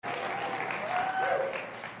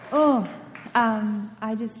I'm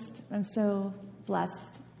so blessed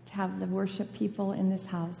to have the worship people in this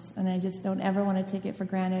house, and I just don't ever want to take it for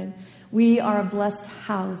granted. We are a blessed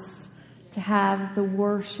house to have the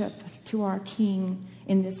worship to our King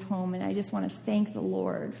in this home, and I just want to thank the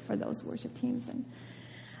Lord for those worship teams. And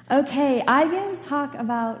okay, I'm going to talk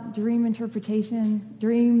about dream interpretation,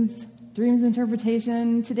 dreams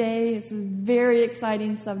interpretation today. It's a very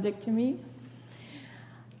exciting subject to me.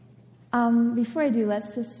 Before I do,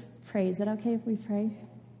 let's just pray. Is it okay if we pray?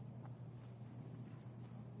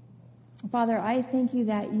 Father, I thank you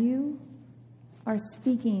that you are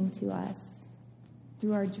speaking to us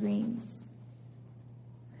through our dreams.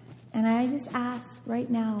 And I just ask right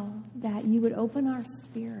now that you would open our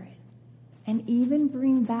spirit and even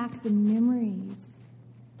bring back the memories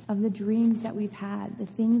of the dreams that we've had, the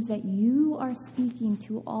things that you are speaking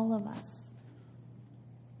to all of us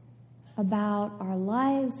about our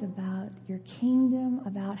lives, about your kingdom,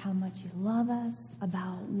 about how much you love us,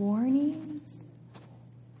 about warnings.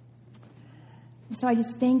 So I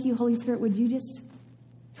just thank you, Holy Spirit. Would you just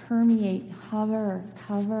permeate, hover,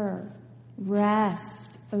 cover, rest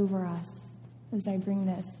over us as I bring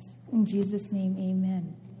this. In Jesus' name,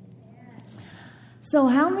 amen. So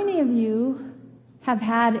how many of you have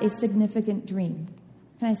had a significant dream?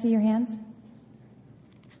 Can I see your hands?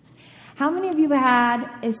 How many of you have had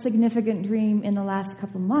a significant dream in the last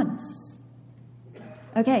couple months?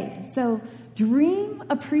 Okay, so dream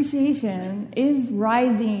appreciation is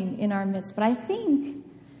rising in our midst, but I think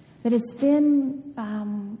that it's been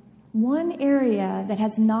one area that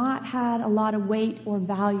has not had a lot of weight or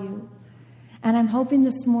value. And I'm hoping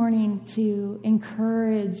this morning to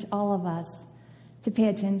encourage all of us to pay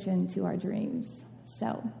attention to our dreams.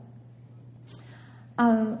 So,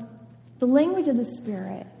 the language of the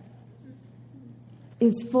Spirit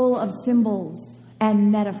is full of symbols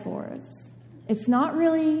and metaphors. It's not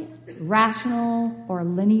really rational or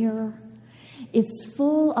linear. It's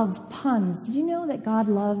full of puns. Did you know that God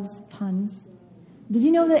loves puns? Did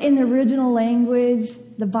you know that in the original language,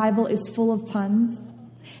 the Bible is full of puns?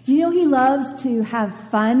 Do you know he loves to have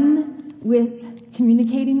fun with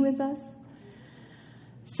communicating with us?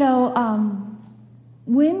 So,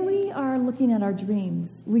 when we are looking at our dreams,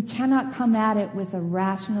 we cannot come at it with a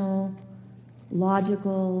rational,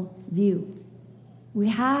 logical view. We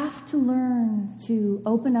have to learn to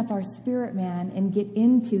open up our spirit man and get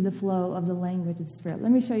into the flow of the language of the Spirit.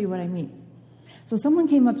 Let me show you what I mean. So someone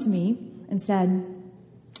came up to me and said,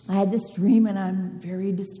 I had this dream and I'm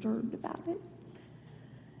very disturbed about it.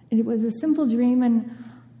 And it was a simple dream, and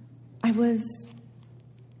I was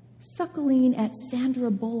suckling at Sandra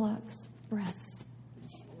Bullock's breasts.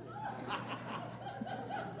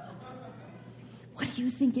 What do you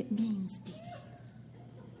think it means, Dee?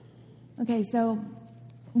 Okay, so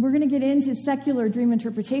we're going to get into secular dream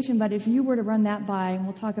interpretation, but if you were to run that by, and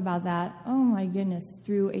we'll talk about that, oh my goodness,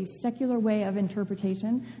 through a secular way of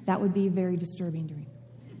interpretation, that would be a very disturbing dream.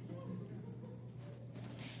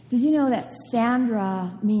 Did you know that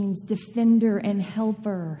Sandra means defender and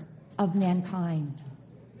helper of mankind?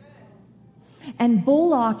 And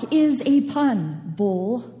Bullock is a pun,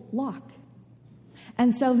 bull-lock.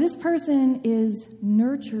 And so this person is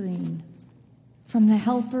nurturing from the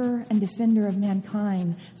helper and defender of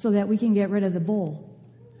mankind so that we can get rid of the bull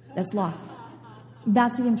that's locked.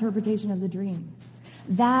 That's the interpretation of the dream.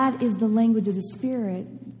 That is the language of the Spirit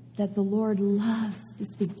that the Lord loves to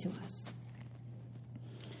speak to us.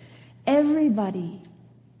 Everybody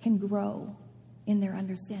can grow in their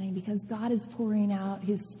understanding because God is pouring out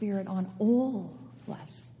his Spirit on all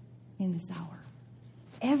flesh in this hour.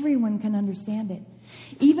 Everyone can understand it.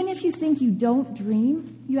 Even if you think you don't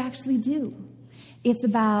dream, you actually do. It's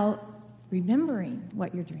about remembering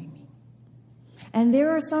what you're dreaming. And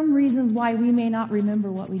there are some reasons why we may not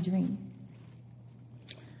remember what we dream.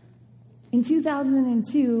 In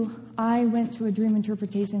 2002, I went to a dream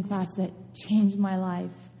interpretation class that changed my life.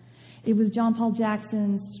 It was John Paul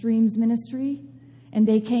Jackson's Streams Ministry, and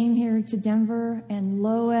they came here to Denver, and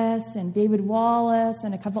Lois and David Wallace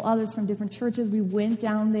and a couple others from different churches. We went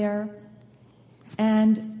down there,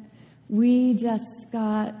 and we just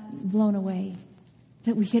got blown away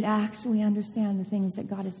that we could actually understand the things that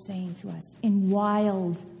God is saying to us in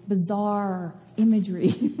wild, bizarre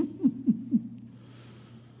imagery.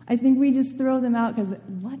 I think we just throw them out because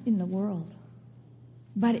what in the world?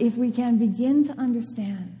 But if we can begin to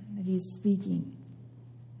understand that he's speaking,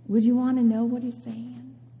 would you want to know what he's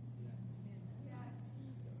saying?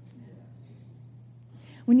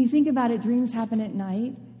 When you think about it, dreams happen at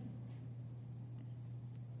night.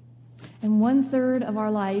 And 1/3 of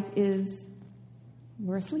our life is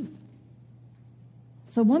we're asleep.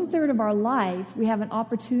 So 1/3 of our life, we have an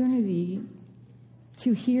opportunity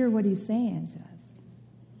to hear what he's saying to us.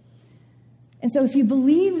 And so if you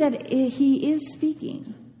believe that he is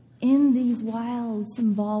speaking in these wild,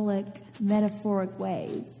 symbolic, metaphoric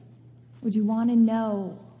ways, would you want to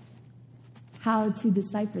know how to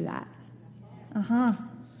decipher that?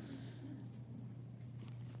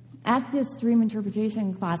 At this dream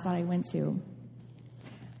interpretation class that I went to,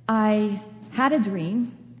 I had a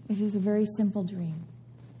dream. This is a very simple dream.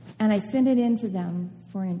 And I sent it in to them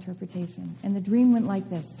for an interpretation. And the dream went like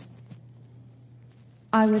this.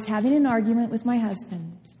 I was having an argument with my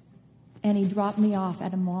husband, and he dropped me off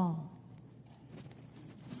at a mall.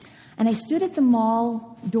 And I stood at the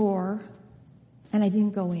mall door, and I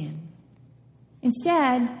didn't go in.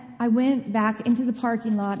 Instead, I went back into the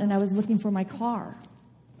parking lot, and I was looking for my car.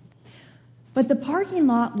 But the parking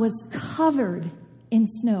lot was covered in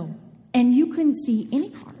snow, and you couldn't see any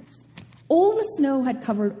cars. All the snow had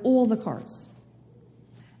covered all the cars.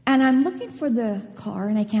 And I'm looking for the car,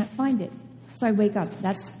 and I can't find it. So I wake up.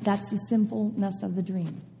 That's the simpleness of the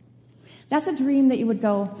dream. That's a dream that you would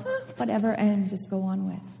go, whatever, and just go on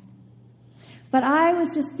with. But I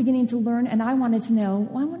was just beginning to learn, and I wanted to know,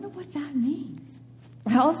 I wonder what that means.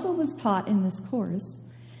 I also was taught in this course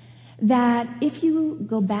that if you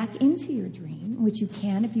go back into your dream, which you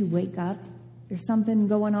can if you wake up, there's something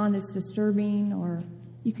going on that's disturbing, or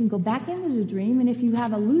you can go back into the dream, and if you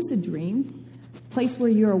have a lucid dream, place where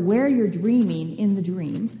you're aware you're dreaming in the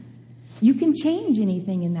dream, you can change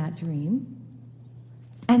anything in that dream,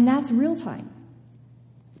 and that's real time.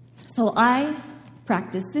 So I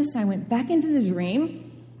practiced this. I went back into the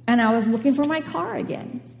dream, and I was looking for my car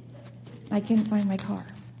again. I couldn't find my car.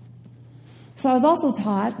 So I was also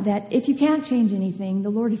taught that if you can't change anything,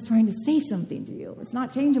 the Lord is trying to say something to you. It's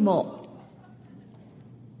not changeable.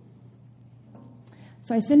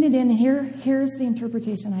 So I send it in, and here's the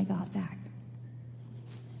interpretation I got back.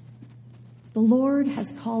 The Lord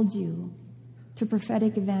has called you to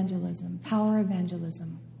prophetic evangelism, power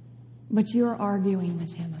evangelism, but you're arguing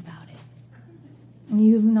with him about it. And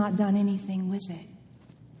you've not done anything with it.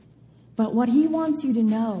 But what he wants you to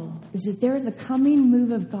know is that there is a coming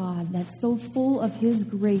move of God that's so full of his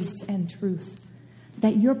grace and truth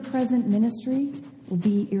that your present ministry will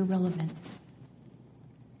be irrelevant.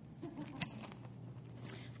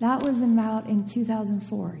 That was about in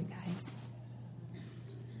 2004, you guys.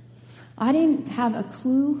 I didn't have a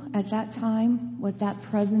clue at that time what that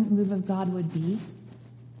present move of God would be.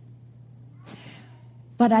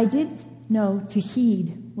 But I did know to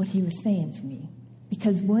heed what he was saying to me.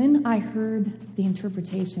 Because when I heard the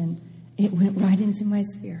interpretation, it went right into my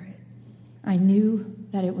spirit. I knew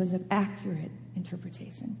that it was an accurate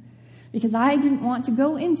interpretation. Because I didn't want to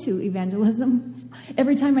go into evangelism.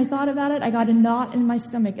 Every time I thought about it, I got a knot in my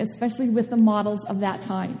stomach, especially with the models of that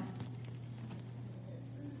time.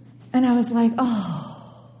 And I was like,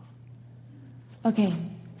 okay.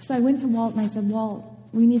 So I went to Walt and I said, Walt,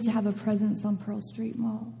 we need to have a presence on Pearl Street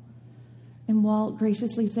Mall. And Walt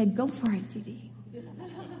graciously said, go for it, Dee Dee.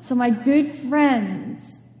 So my good friends,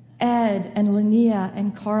 Ed and Linnea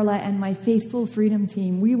and Carla and my faithful freedom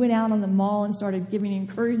team, we went out on the mall and started giving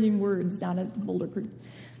encouraging words down at Boulder Creek,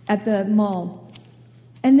 at the mall.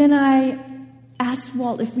 And then I asked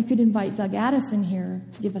Walt if we could invite Doug Addison here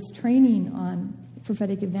to give us training on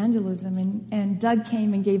prophetic evangelism. And Doug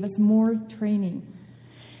came and gave us more training.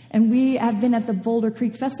 And we have been at the Boulder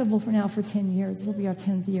Creek Festival for 10 years. It'll be our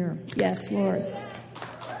 10th year. Yes, Lord.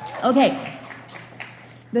 Okay.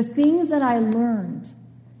 The things that I learned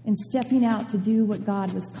in stepping out to do what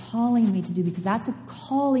God was calling me to do, because that's a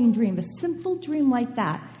calling dream. A simple dream like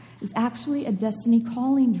that is actually a destiny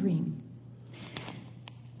calling dream.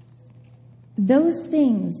 Those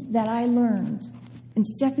things that I learned in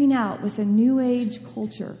stepping out with a new age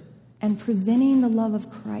culture and presenting the love of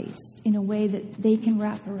Christ in a way that they can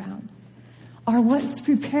wrap around are what's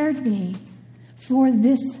prepared me for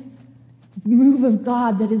this move of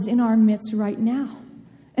God that is in our midst right now.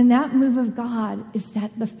 And that move of God is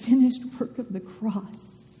that the finished work of the cross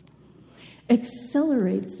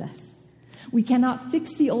accelerates us. We cannot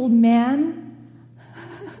fix the old man.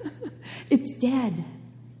 It's dead.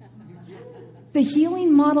 The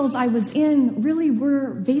healing models I was in really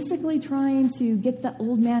were basically trying to get the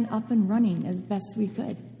old man up and running as best we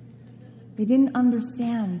could. They didn't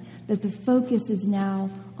understand that the focus is now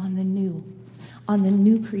on the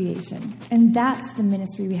new creation. And that's the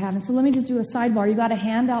ministry we have. And so let me just do a sidebar. You got a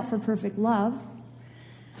handout for perfect love.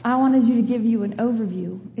 I wanted you to give you an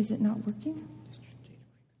overview. Is it not working?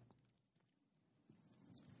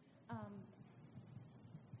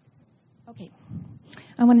 Okay.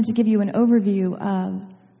 I wanted to give you an overview of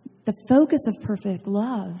The focus of perfect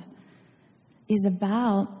love is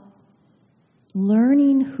about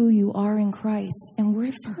learning who you are in Christ. And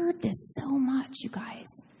we've heard this so much, you guys.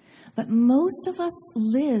 But most of us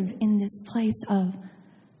live in this place of,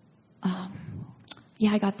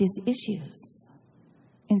 I got these issues.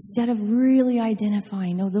 Instead of really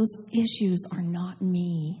identifying, no, those issues are not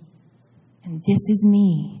me. And this is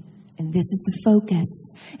me. And this is the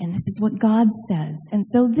focus. And this is what God says. And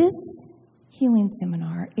so this healing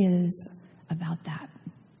seminar is about that.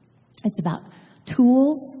 It's about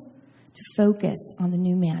tools to focus on the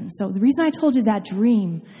new man. So the reason I told you that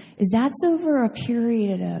dream is that's over a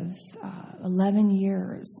period of 11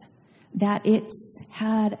 years that it's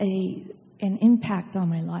had an impact on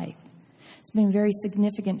my life. It's been very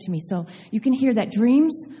significant to me. So you can hear that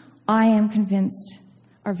dreams, I am convinced,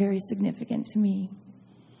 are very significant to me.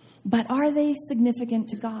 But are they significant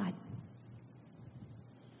to God?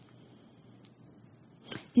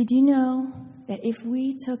 Did you know that if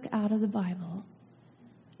we took out of the Bible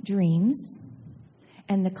dreams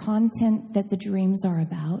and the content that the dreams are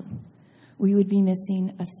about, we would be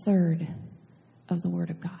missing a third of the Word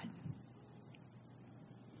of God?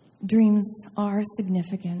 Dreams are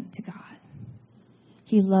significant to God.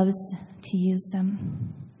 He loves to use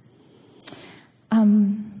them.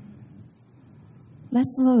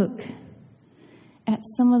 Let's look at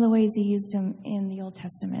some of the ways he used them in the Old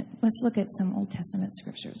Testament. Let's look at some Old Testament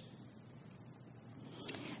scriptures.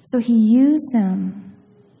 So he used them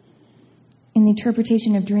in the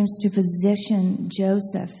interpretation of dreams to position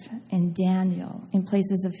Joseph and Daniel in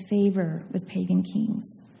places of favor with pagan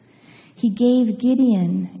kings. He gave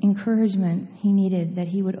Gideon encouragement he needed that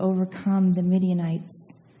he would overcome the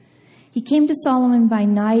Midianites. He came to Solomon by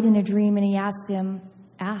night in a dream and he asked him,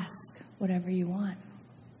 ask whatever you want.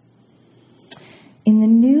 In the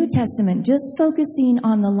New Testament, just focusing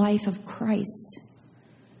on the life of Christ,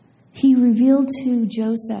 he revealed to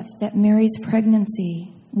Joseph that Mary's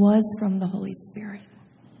pregnancy was from the Holy Spirit.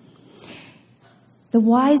 The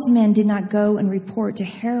wise men did not go and report to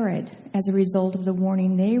Herod as a result of the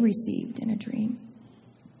warning they received in a dream.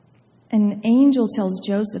 An angel tells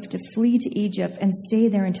Joseph to flee to Egypt and stay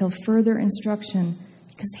there until further instruction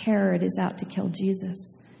because Herod is out to kill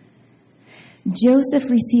Jesus. Joseph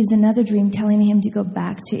receives another dream telling him to go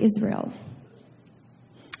back to Israel.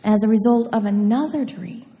 As a result of another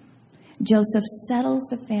dream, Joseph settles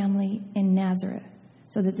the family in Nazareth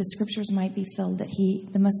so that the scriptures might be filled that he,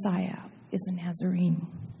 the Messiah, is a Nazarene.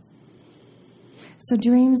 So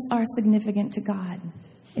dreams are significant to God.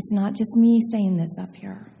 It's not just me saying this up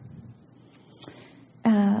here.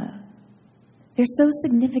 They're so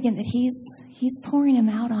significant that he's pouring them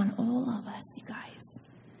out on all of us, you guys.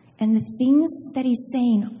 And the things that he's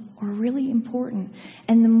saying are really important.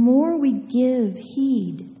 And the more we give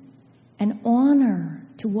heed and honor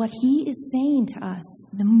to what he is saying to us,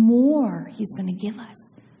 the more he's going to give us.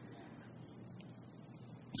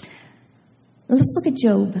 Let's look at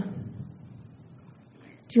Job.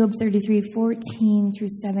 Job 33, 14 through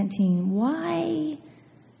 17. Why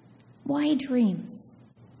dreams?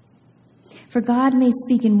 For God may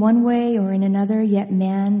speak in one way or in another, yet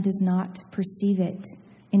man does not perceive it.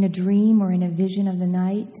 In a dream or in a vision of the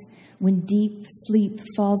night, when deep sleep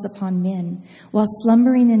falls upon men, while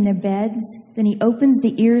slumbering in their beds, then he opens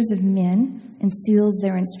the ears of men and seals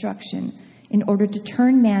their instruction, in order to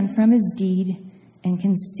turn man from his deed and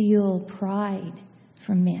conceal pride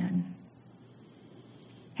from man.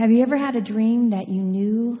 Have you ever had a dream that you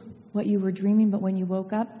knew what you were dreaming, but when you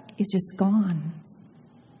woke up, it's just gone?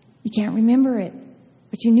 You can't remember it,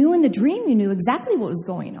 but you knew in the dream, you knew exactly what was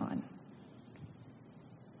going on.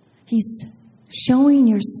 He's showing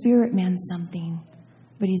your spirit man something,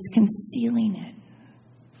 but he's concealing it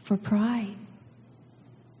for pride.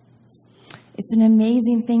 It's an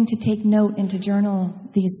amazing thing to take note and to journal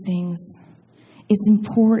these things. It's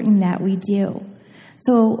important that we do.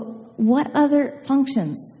 So what other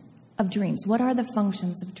functions of dreams? What are the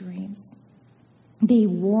functions of dreams? They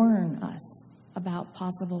warn us about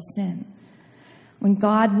possible sin. When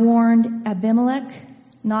God warned Abimelech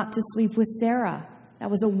not to sleep with Sarah, that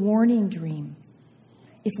was a warning dream.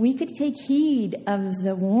 If we could take heed of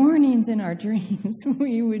the warnings in our dreams,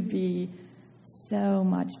 we would be so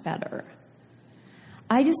much better.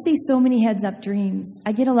 I just see so many heads up dreams.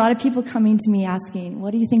 I get a lot of people coming to me asking,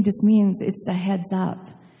 what do you think this means? It's a heads up.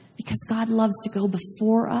 Because God loves to go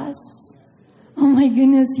before us. Oh my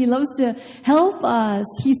goodness, he loves to help us.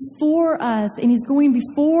 He's for us, and he's going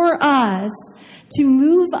before us to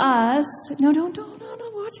move us. No,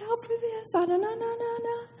 watch out for this.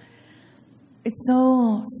 No. It's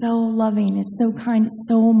so loving. It's so kind. It's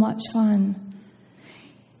so much fun.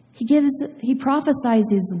 He prophesies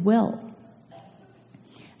his will.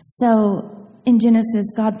 So in Genesis,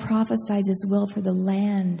 God prophesies his will for the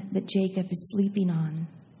land that Jacob is sleeping on,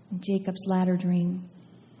 in Jacob's latter dream.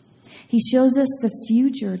 He shows us the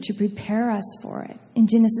future to prepare us for it. In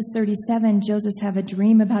Genesis 37, Joseph has a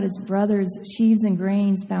dream about his brothers, sheaves and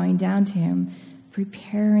grains, bowing down to him,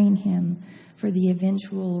 preparing him for the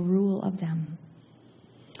eventual rule of them.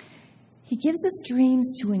 He gives us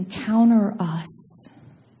dreams to encounter us.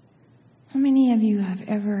 How many of you have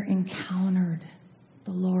ever encountered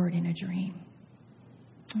the Lord in a dream?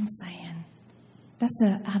 I'm saying, that's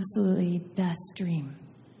the absolutely best dream.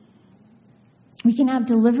 We can have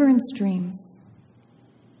deliverance dreams.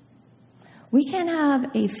 We can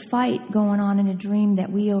have a fight going on in a dream that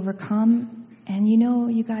we overcome. And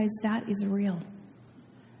you guys, that is real.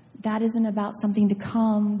 That isn't about something to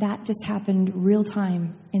come. That just happened real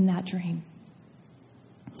time in that dream.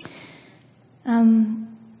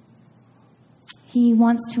 He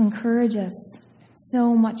wants to encourage us.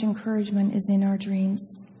 So much encouragement is in our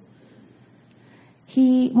dreams.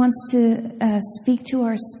 He wants to speak to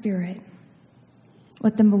our spirit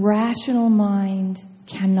what the rational mind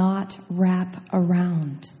cannot wrap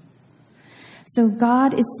around. So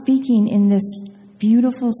God is speaking in this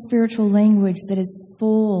beautiful spiritual language that is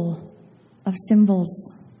full of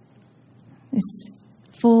symbols. It's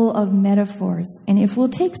full of metaphors. And if we'll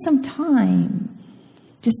take some time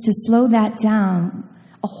just to slow that down,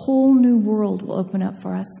 a whole new world will open up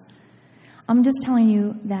for us. I'm just telling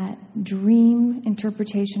you that dream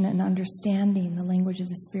interpretation and understanding the language of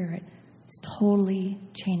the Spirit has totally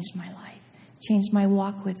changed my life, changed my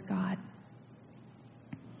walk with God.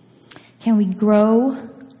 Can we grow?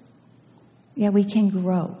 Yeah, we can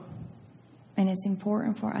grow. And it's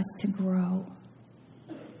important for us to grow.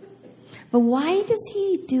 But why does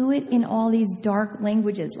he do it in all these dark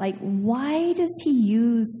languages? Like, why does he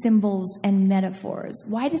use symbols and metaphors?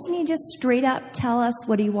 Why doesn't he just straight up tell us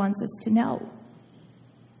what he wants us to know?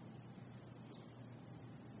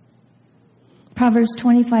 Proverbs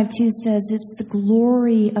 25:2 says, it's the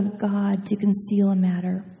glory of God to conceal a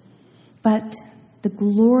matter, but the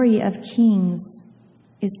glory of kings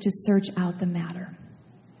is to search out the matter.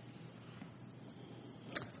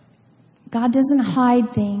 God doesn't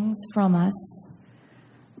hide things from us,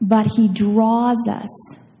 but he draws us.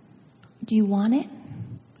 Do you want it?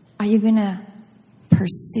 Are you going to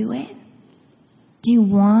pursue it? Do you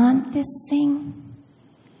want this thing?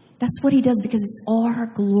 That's what he does because it's our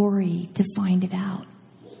glory to find it out.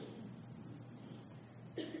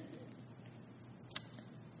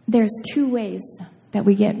 There's two ways that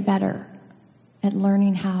we get better at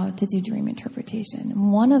learning how to do dream interpretation.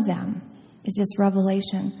 And one of them is just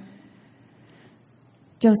revelation.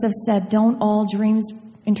 Joseph said, don't all dreams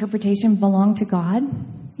interpretation belong to God?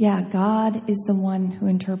 Yeah, God is the one who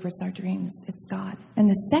interprets our dreams. It's God. And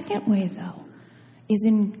the second way, though, is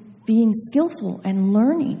in being skillful and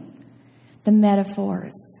learning the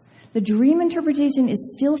metaphors. The dream interpretation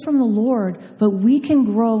is still from the Lord, but we can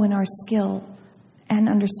grow in our skill and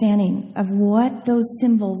understanding of what those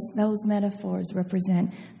symbols, those metaphors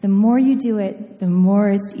represent. The more you do it, the more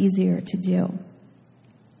it's easier to do.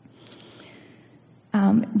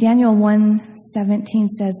 Daniel 1:17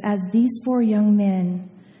 says, as these four young men,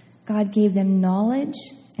 God gave them knowledge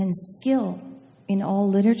and skill in all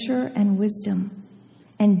literature and wisdom.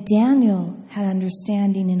 And Daniel had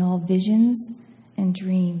understanding in all visions and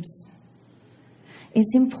dreams.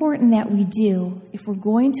 It's important that we do, if we're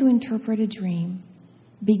going to interpret a dream,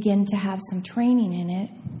 begin to have some training in it.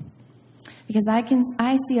 Because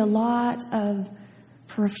I see a lot of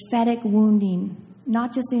prophetic wounding,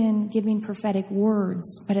 not just in giving prophetic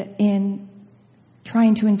words, but in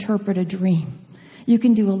trying to interpret a dream. You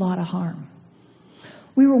can do a lot of harm.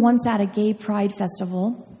 We were once at a gay pride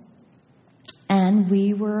festival, and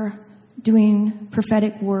we were doing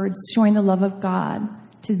prophetic words, showing the love of God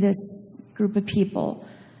to this group of people.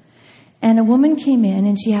 And a woman came in,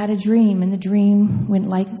 and she had a dream, and the dream went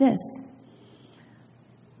like this.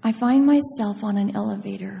 I find myself on an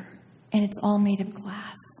elevator, and it's all made of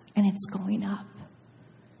glass, and it's going up.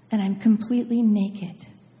 And I'm completely naked,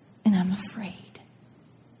 and I'm afraid.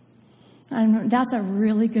 That's a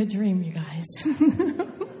really good dream, you guys.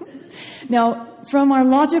 Now, from our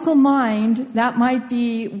logical mind, that might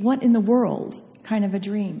be what in the world kind of a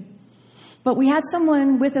dream. But we had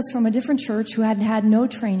someone with us from a different church who had had no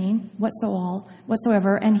training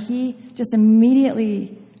whatsoever, and he just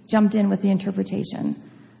immediately jumped in with the interpretation.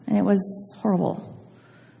 And it was horrible.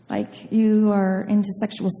 Like, you are into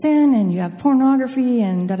sexual sin and you have pornography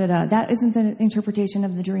and da-da-da. That isn't the interpretation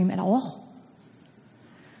of the dream at all.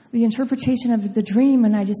 the interpretation of the dream,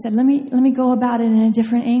 and I just said, let me go about it in a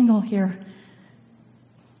different angle here.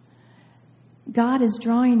 God is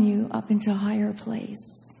drawing you up into a higher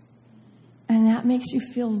place, and that makes you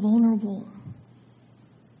feel vulnerable.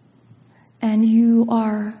 And you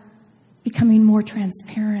are becoming more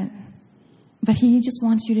transparent. But he just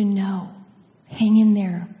wants you to know, hang in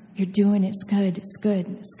there. You're doing it. It's good. It's good.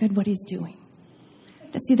 It's good what he's doing.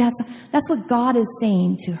 See, that's what God is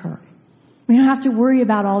saying to her. We don't have to worry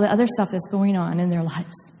about all the other stuff that's going on in their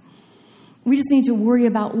lives. We just need to worry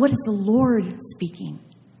about what is the Lord speaking.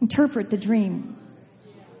 Interpret the dream.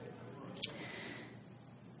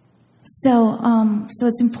 So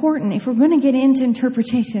it's important, if we're going to get into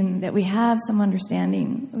interpretation, that we have some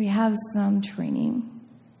understanding, we have some training.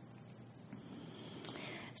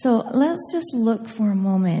 So let's just look for a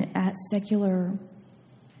moment at secular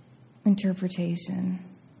interpretation.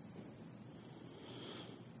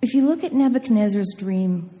 If you look at Nebuchadnezzar's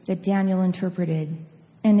dream that Daniel interpreted,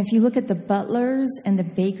 and if you look at the butler's and the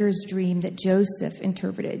baker's dream that Joseph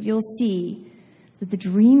interpreted, you'll see that the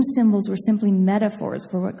dream symbols were simply metaphors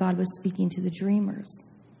for what God was speaking to the dreamers.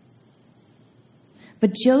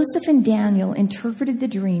 But Joseph and Daniel interpreted the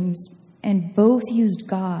dreams, and both used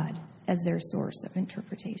God as their source of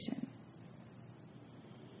interpretation.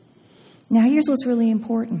 Now, here's what's really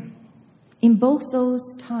important. In both those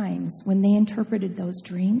times when they interpreted those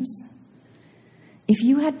dreams, if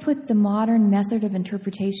you had put the modern method of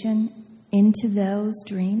interpretation into those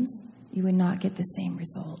dreams, you would not get the same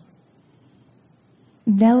result.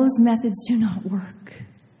 Those methods do not work.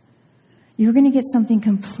 You're going to get something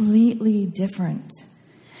completely different.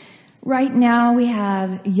 Right now we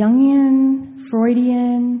have Jungian,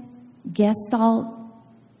 Freudian, Gestalt,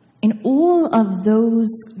 and all of those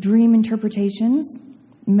dream interpretations,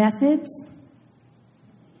 methods,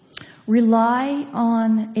 rely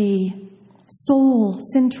on a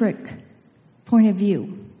soul-centric point of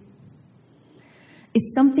view.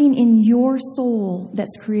 It's something in your soul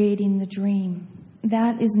that's creating the dream.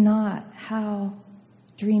 That is not how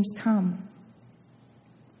dreams come.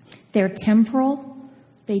 They're temporal.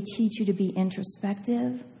 They teach you to be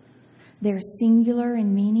introspective. They're singular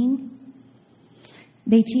in meaning.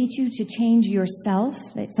 They teach you to change yourself.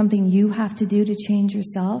 That's something you have to do to change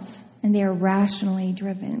yourself. And they are rationally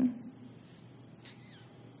driven.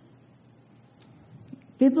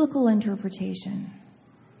 Biblical interpretation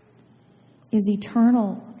is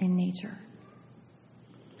eternal in nature.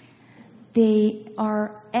 They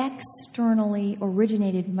are externally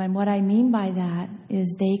originated, and what I mean by that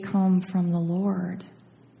is they come from the Lord,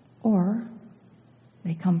 or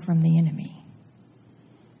they come from the enemy.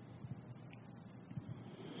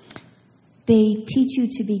 They teach you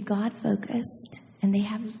to be God-focused, and they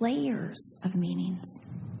have layers of meanings.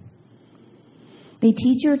 They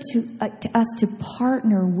teach us to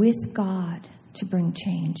partner with God to bring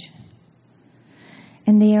change.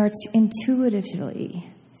 And they are intuitively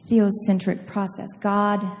theocentric process,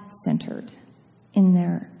 God-centered in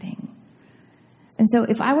their thing. And so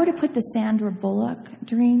if I were to put the Sandra Bullock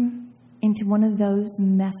dream into one of those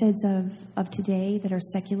methods of today that are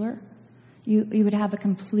secular, you would have a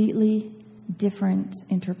completely different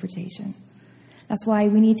interpretation. That's why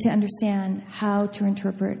we need to understand how to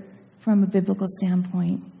interpret from a biblical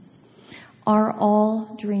standpoint. Are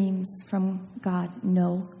all dreams from God?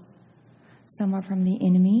 No. Some are from the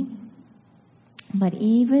enemy. But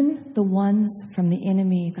even the ones from the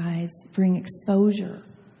enemy, guys, bring exposure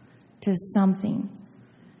to something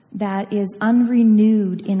that is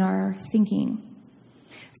unrenewed in our thinking.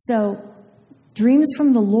 So dreams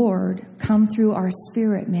from the Lord come through our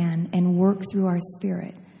spirit, man, and work through our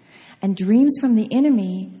spirit. And dreams from the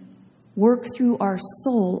enemy work through our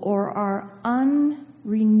soul, or our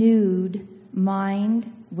unrenewed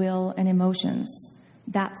mind, will, and emotions.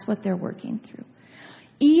 That's what they're working through.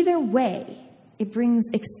 Either way, it brings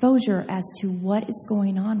exposure as to what is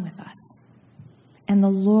going on with us. And the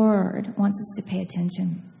Lord wants us to pay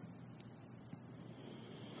attention.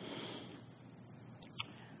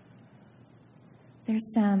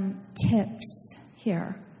 There's some tips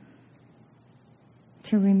here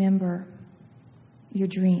to remember your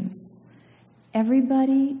dreams.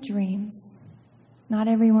 Everybody dreams. Not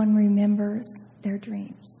everyone remembers their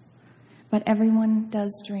dreams. But everyone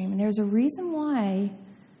does dream. And there's a reason why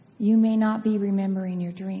you may not be remembering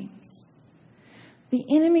your dreams. The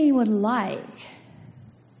enemy would like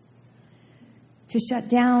to shut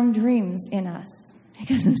down dreams in us.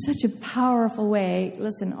 Because in such a powerful way,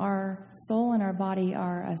 listen, our soul and our body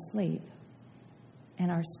are asleep. And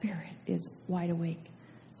our spirit is wide awake.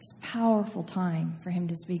 It's a powerful time for him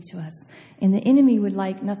to speak to us. And the enemy would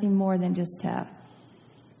like nothing more than just to,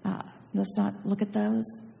 let's not look at those.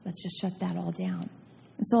 let's just shut that all down.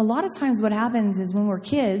 And so a lot of times what happens is when we're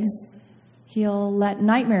kids, he'll let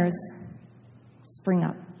nightmares spring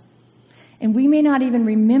up. And we may not even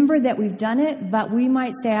remember that we've done it, but we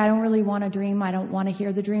might say, I don't really want to dream. I don't want to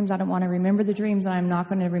hear the dreams. I don't want to remember the dreams, and I'm not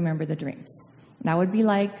going to remember the dreams. That would be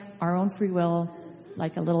like our own free will,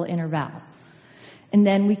 like a little inner vow. And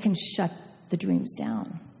then we can shut the dreams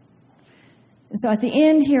down. And so at the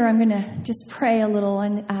end here, I'm going to just pray a little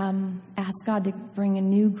and ask God to bring a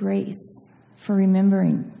new grace for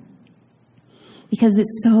remembering. Because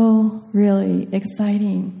it's so really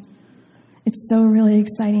exciting. It's so really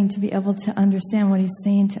exciting to be able to understand what he's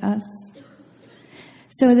saying to us.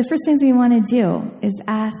 So the first things we want to do is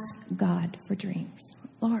ask God for dreams.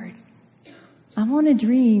 Lord, I want to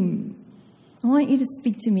dream. I want you to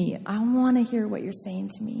speak to me. I want to hear what you're saying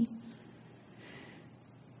to me.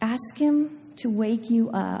 Ask him to wake you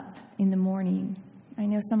up in the morning. I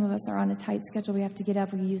know some of us are on a tight schedule. We have to get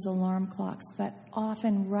up. We use alarm clocks. But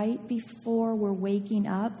often right before we're waking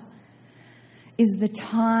up is the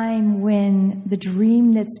time when the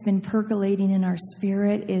dream that's been percolating in our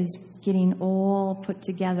spirit is getting all put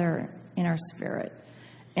together in our spirit.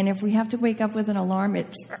 And if we have to wake up with an alarm,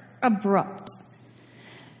 it's abrupt.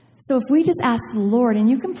 So if we just ask the Lord, and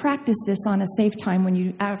you can practice this on a safe time when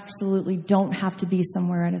you absolutely don't have to be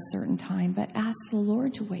somewhere at a certain time, but ask the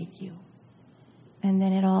Lord to wake you. And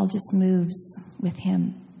then it all just moves with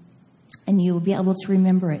him. And you will be able to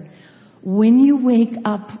remember it. When you wake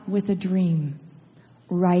up with a dream,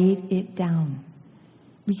 write it down.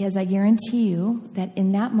 Because I guarantee you that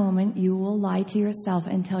in that moment, you will lie to yourself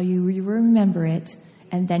until you remember it,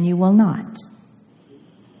 and then you will not.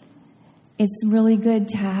 It's really good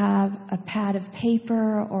to have a pad of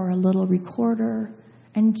paper or a little recorder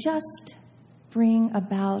and just bring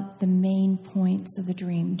about the main points of the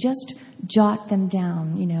dream. Just jot them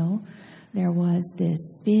down, you know. There was this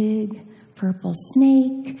big purple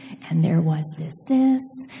snake, and there was this,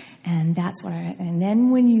 and that's what and then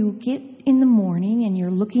when you get in the morning and you're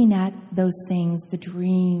looking at those things, the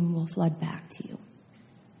dream will flood back to you.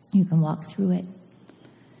 You can walk through it.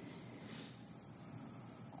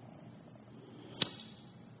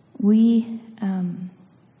 We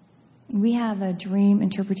have a dream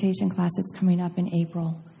interpretation class that's coming up in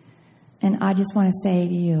April. And I just want to say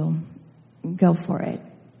to you, go for it.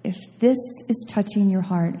 If this is touching your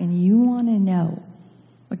heart and you want to know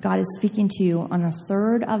what God is speaking to you on a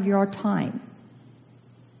third of your time,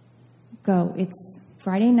 go. It's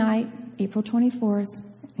Friday night, April 24th,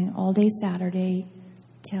 and all day Saturday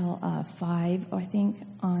till 5, I think,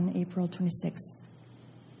 on April 26th.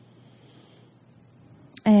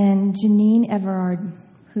 And Janine Everard,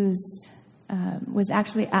 who's was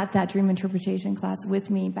actually at that dream interpretation class with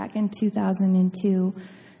me back in 2002,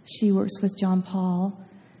 she works with John Paul.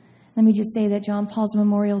 Let me just say that John Paul's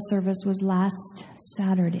memorial service was last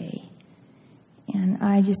Saturday. And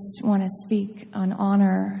I just want to speak on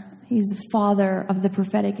honor. He's the father of the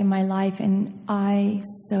prophetic in my life, and I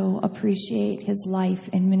so appreciate his life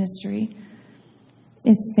and ministry.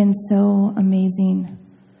 It's been so amazing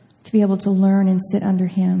to be able to learn and sit under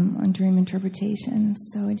him on dream interpretation.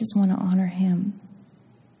 So I just want to honor him.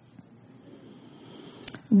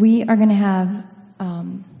 We are going to have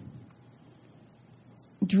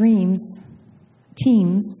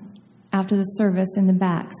teams after the service in the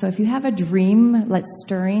back. So if you have a dream that's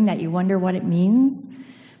stirring that you wonder what it means,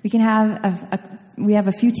 we can have we have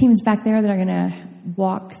a few teams back there that are going to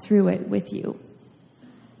walk through it with you.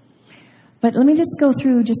 But let me just go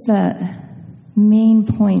through just the main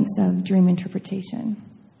points of dream interpretation.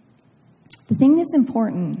 The thing that's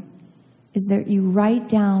important is that you write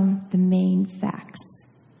down the main facts.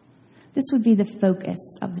 This would be the focus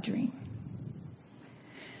of the dream.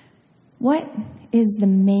 What is the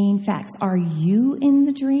main facts? Are you in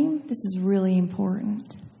the dream? This is really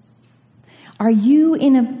important. Are you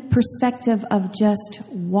in a perspective of just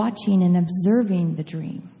watching and observing the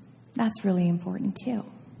dream? That's really important too.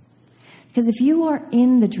 Because if you are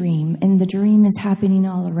in the dream and the dream is happening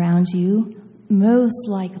all around you, most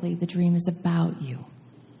likely the dream is about you.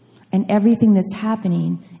 And everything that's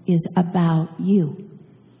happening is about you.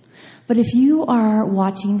 But if you are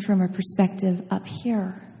watching from a perspective up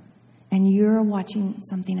here and you're watching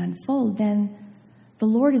something unfold, then the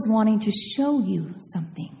Lord is wanting to show you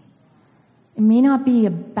something. It may not be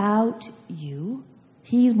about you.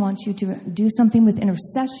 He wants you to do something with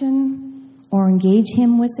intercession or engage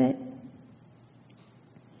him with it.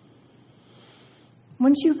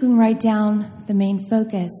 Once you can write down the main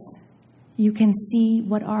focus, you can see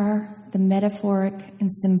what are the metaphoric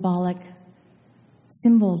and symbolic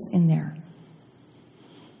symbols in there.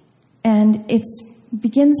 And it's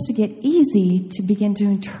begins to get easy to begin to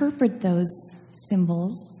interpret those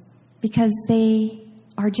symbols because they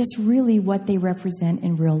are just really what they represent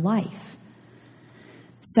in real life.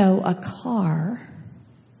 So a car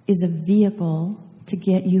is a vehicle to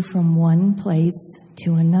get you from one place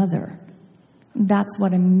to another. That's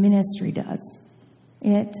what a ministry does.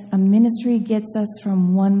 A ministry gets us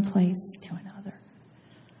from one place to another.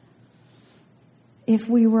 If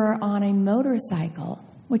we were on a motorcycle,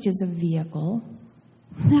 which is a vehicle,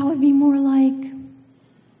 that would be more like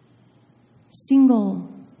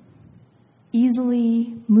single,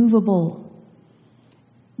 easily movable.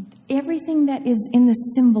 Everything that is in the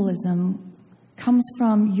symbolism comes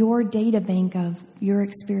from your data bank of your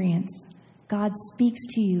experience. God speaks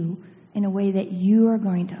to you in a way that you are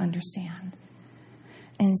going to understand.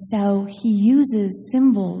 And so he uses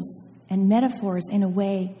symbols and metaphors in a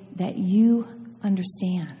way that you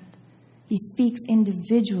understand. He speaks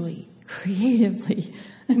individually, creatively,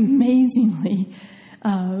 amazingly,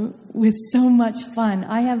 with so much fun.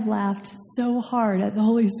 I have laughed so hard at the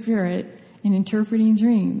Holy Spirit in interpreting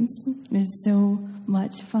dreams. It's so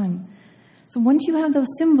much fun. So once you have those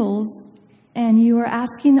symbols and you are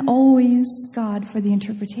asking always God for the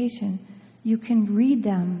interpretation, you can read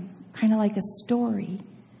them kind of like a story,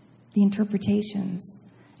 the interpretations,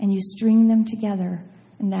 and you string them together,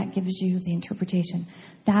 and that gives you the interpretation.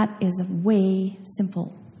 That is way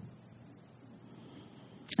simple.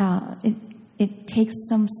 It takes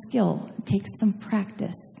some skill. It takes some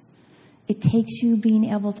practice. It takes you being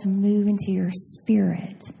able to move into your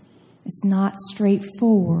spirit. It's not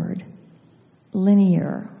straightforward,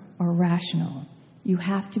 linear, or rational. You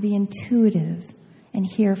have to be intuitive and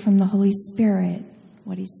hear from the Holy Spirit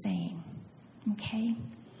what he's saying. Okay?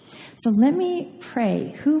 So let me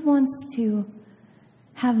pray. Who wants to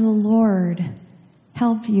have the Lord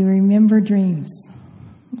help you remember dreams?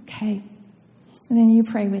 Okay? And then you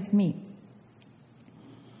pray with me.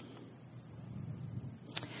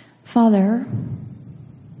 Father,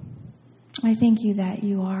 I thank you that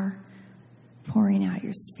you are pouring out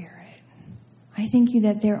your Spirit. I thank you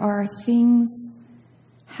that there are things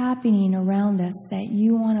happening around us that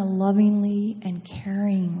you want to lovingly and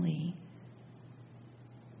caringly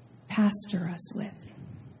pastor us with,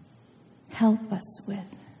 help us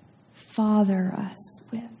with, father us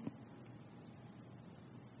with.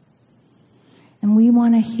 And we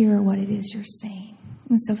want to hear what it is you're saying.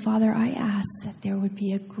 And so, Father, I ask that there would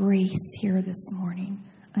be a grace here this morning,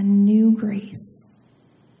 a new grace,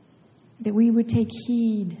 that we would take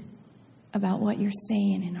heed about what you're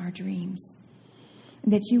saying in our dreams,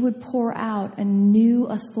 and that you would pour out a new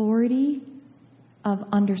authority of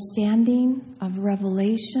understanding, of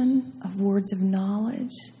revelation, of words of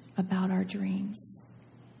knowledge about our dreams.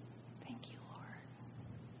 Thank you, Lord.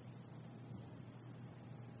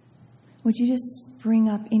 Would you just bring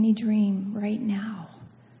up any dream right now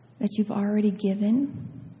that you've already given?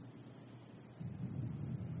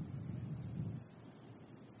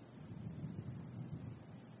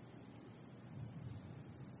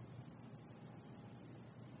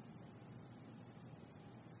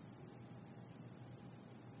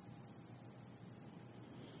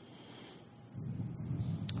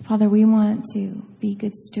 Father, we want to be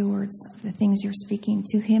good stewards of the things you're speaking.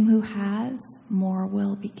 To him who has, more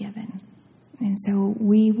will be given. And so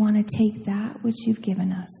we want to take that which you've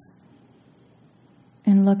given us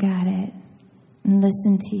and look at it and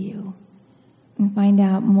listen to you and find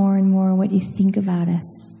out more and more what you think about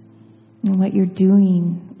us and what you're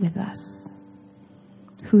doing with us,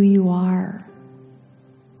 who you are,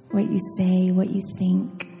 what you say, what you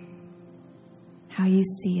think, how you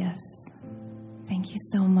see us. Thank you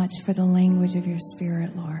so much for the language of your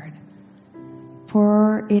Spirit, Lord.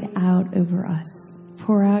 Pour it out over us.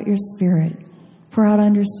 Pour out your Spirit. Pour out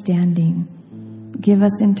understanding. Give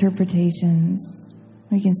us interpretations.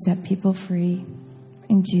 We can set people free.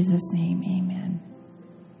 In Jesus' name, amen.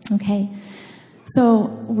 Okay, so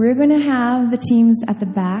we're going to have the teams at the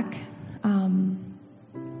back.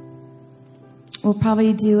 We'll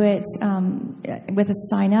probably do it with a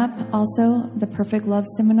sign-up also, the Perfect Love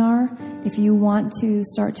Seminar. If you want to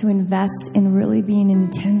start to invest in really being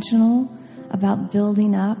intentional about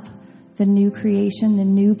building up the new creation, the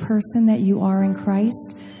new person that you are in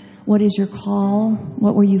Christ. What is your call?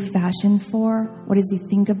 What were you fashioned for? What does he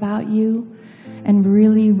think about you? And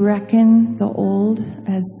really reckon the old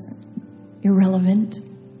as irrelevant.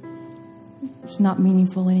 It's not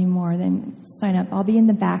meaningful anymore. Then sign up. I'll be in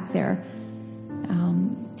the back there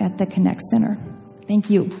at the Connect Center. Thank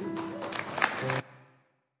you.